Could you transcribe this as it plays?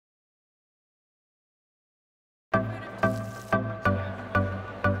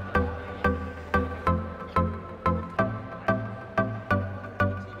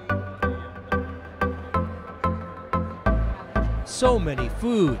So many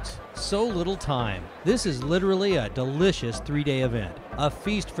foods, so little time. This is literally a delicious 3-day event, a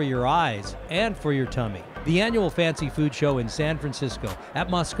feast for your eyes and for your tummy. The annual Fancy Food Show in San Francisco at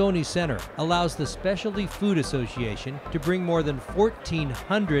Moscone Center allows the Specialty Food Association to bring more than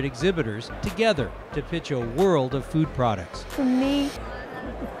 1,400 exhibitors together to pitch a world of food products. For me,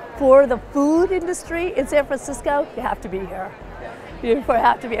 for the food industry in San Francisco, you have to be here. You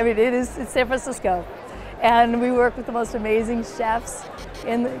have to be. I mean, it's San Francisco. And we work with the most amazing chefs,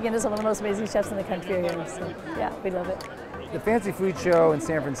 some of the most amazing chefs in the country here. So, yeah, we love it. The Fancy Food Show in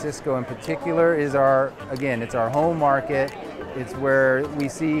San Francisco in particular is it's our home market. It's where we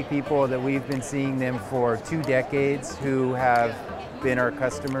see people that we've been seeing them for 2 decades who have been our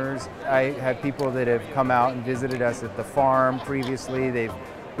customers. I have people that have come out and visited us at the farm previously. They've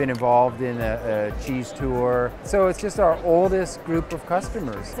been involved in a cheese tour. So it's just our oldest group of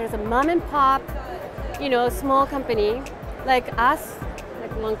customers. There's a mom and pop, small company like us,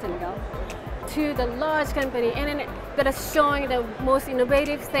 like a long time ago, to the large company, and then that is showing the most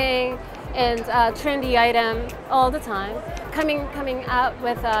innovative thing and trendy item all the time, coming out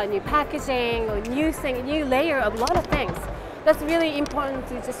with new packaging or new layer of a lot of things. That's really important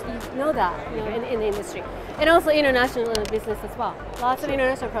to just know that in the industry, and also international business as well. Lots of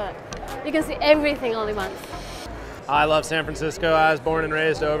international products. You can see everything all at once. I love San Francisco. I was born and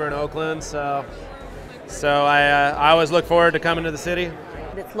raised over in Oakland, so I always look forward to coming to the city.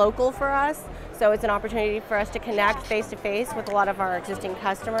 It's local for us, so it's an opportunity for us to connect face-to-face with a lot of our existing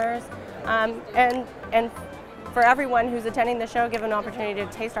customers, and for everyone who's attending the show, give an opportunity to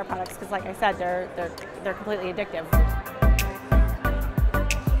taste our products, because like I said, they're completely addictive.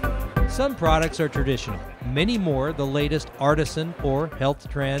 Some products are traditional, many more the latest artisan or health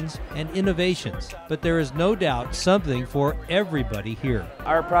trends and innovations, but there is no doubt something for everybody here.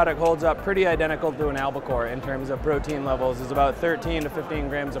 Our product holds up pretty identical to an albacore in terms of protein levels. It's about 13 to 15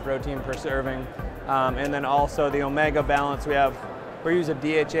 grams of protein per serving. And then also the omega balance, we use a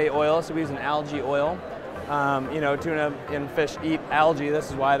DHA oil, so we use an algae oil. Tuna and fish eat algae. This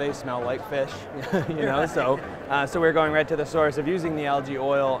is why they smell like fish, So we're going right to the source of using the algae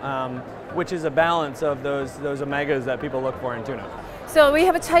oil, which is a balance of those omegas that people look for in tuna. So we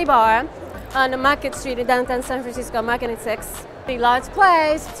have a chai bar on the Market Street in downtown San Francisco, Market 6. A large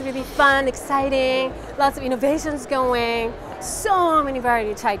place. It's really fun, exciting, lots of innovations going, so many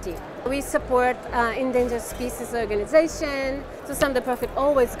variety chai tea. We support endangered species organization, so some of the profit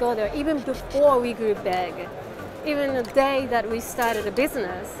always go there, even before we grew big. Even the day that we started a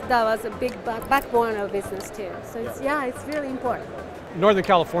business, that was a big backbone of business too. So it's really important. Northern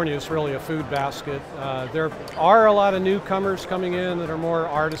California is really a food basket. There are a lot of newcomers coming in that are more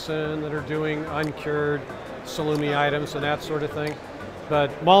artisan, that are doing uncured salumi items and that sort of thing. But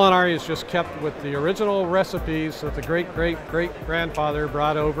Molinari is just kept with the original recipes that the great-great-great-grandfather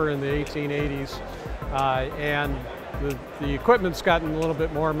brought over in the 1880s. And the equipment's gotten a little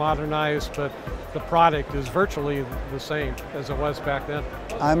bit more modernized, but the product is virtually the same as it was back then.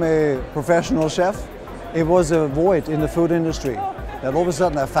 I'm a professional chef. It was a void in the food industry that all of a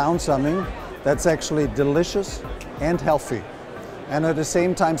sudden I found something that's actually delicious and healthy, and at the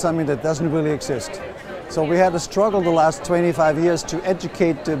same time something that doesn't really exist. So we had a struggle the last 25 years to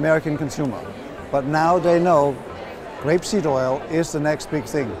educate the American consumer. But now they know grapeseed oil is the next big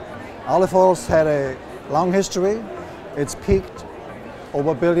thing. Olive oil's had a long history. It's peaked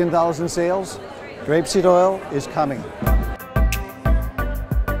over $1 billion in sales. Grapeseed oil is coming.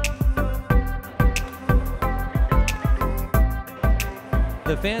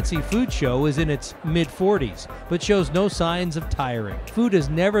 The Fancy Food Show is in its mid-40s, but shows no signs of tiring. Food has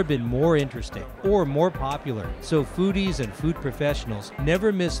never been more interesting or more popular, so foodies and food professionals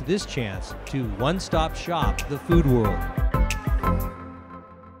never miss this chance to one-stop shop the food world.